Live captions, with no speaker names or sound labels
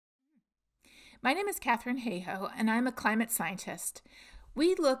My name is Katharine Hayhoe, and I'm a climate scientist.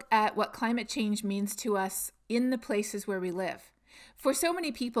 We look at what climate change means to us in the places where we live. For so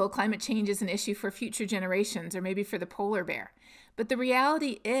many people, climate change is an issue for future generations or maybe for the polar bear. But the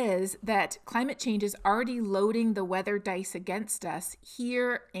reality is that climate change is already loading the weather dice against us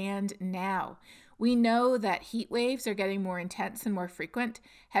here and now. We know that heat waves are getting more intense and more frequent.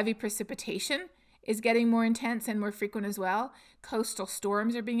 Heavy precipitation is getting more intense and more frequent as well. Coastal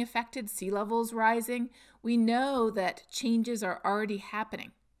storms are being affected, sea levels rising. We know that changes are already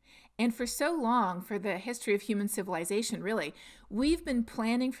happening. And for so long, for the history of human civilization really, we've been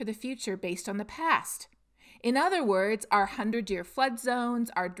planning for the future based on the past. In other words, our 100-year flood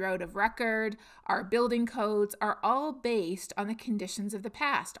zones, our drought of record, our building codes are all based on the conditions of the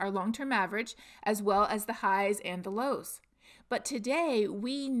past, our long-term average, as well as the highs and the lows. But today,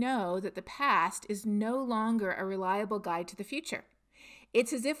 we know that the past is no longer a reliable guide to the future.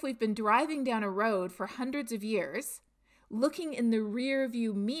 It's as if we've been driving down a road for hundreds of years, looking in the rear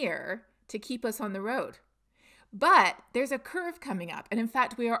view mirror to keep us on the road. But there's a curve coming up, and in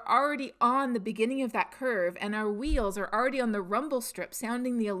fact, we are already on the beginning of that curve, and our wheels are already on the rumble strip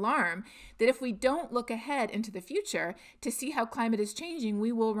sounding the alarm that if we don't look ahead into the future to see how climate is changing,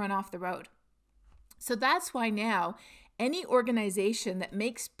 we will run off the road. So that's why now, any organization that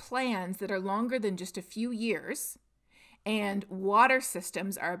makes plans that are longer than just a few years, and water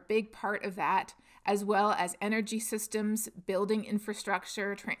systems are a big part of that, as well as energy systems, building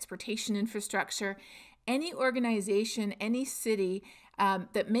infrastructure, transportation infrastructure, any organization, any city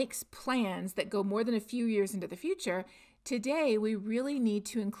that makes plans that go more than a few years into the future, today we really need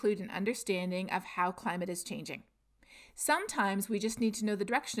to include an understanding of how climate is changing. Sometimes we just need to know the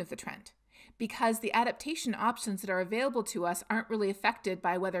direction of the trend, because the adaptation options that are available to us aren't really affected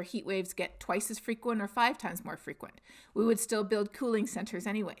by whether heat waves get twice as frequent or 5 times more frequent. We would still build cooling centers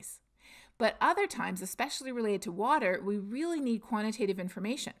anyways. But other times, especially related to water, we really need quantitative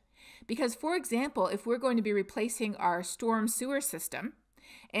information. Because, for example, if we're going to be replacing our storm sewer system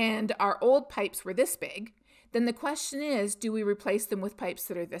and our old pipes were this big, then the question is, do we replace them with pipes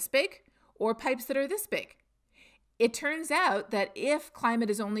that are this big or pipes that are this big? It turns out that if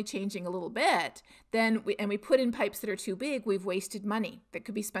climate is only changing a little bit, then we put in pipes that are too big, we've wasted money that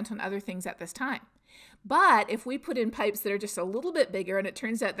could be spent on other things at this time. But if we put in pipes that are just a little bit bigger and it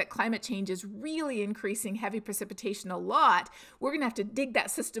turns out that climate change is really increasing heavy precipitation a lot, we're going to have to dig that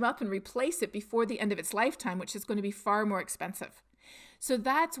system up and replace it before the end of its lifetime, which is going to be far more expensive. So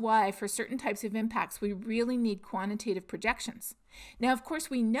that's why for certain types of impacts, we really need quantitative projections. Now, of course,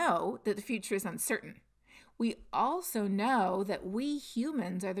 we know that the future is uncertain. We also know that we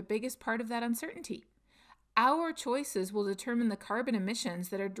humans are the biggest part of that uncertainty. Our choices will determine the carbon emissions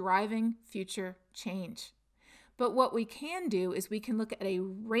that are driving future change. But what we can do is we can look at a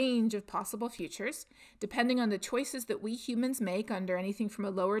range of possible futures, depending on the choices that we humans make under anything from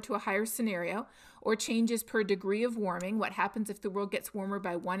a lower to a higher scenario, or changes per degree of warming, what happens if the world gets warmer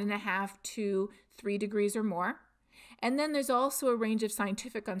by 1.5 to 3 degrees or more. And then there's also a range of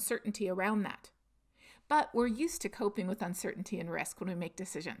scientific uncertainty around that. But we're used to coping with uncertainty and risk when we make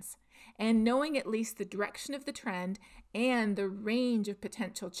decisions. And knowing at least the direction of the trend and the range of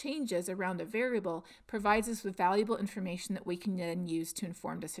potential changes around a variable provides us with valuable information that we can then use to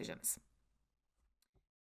inform decisions.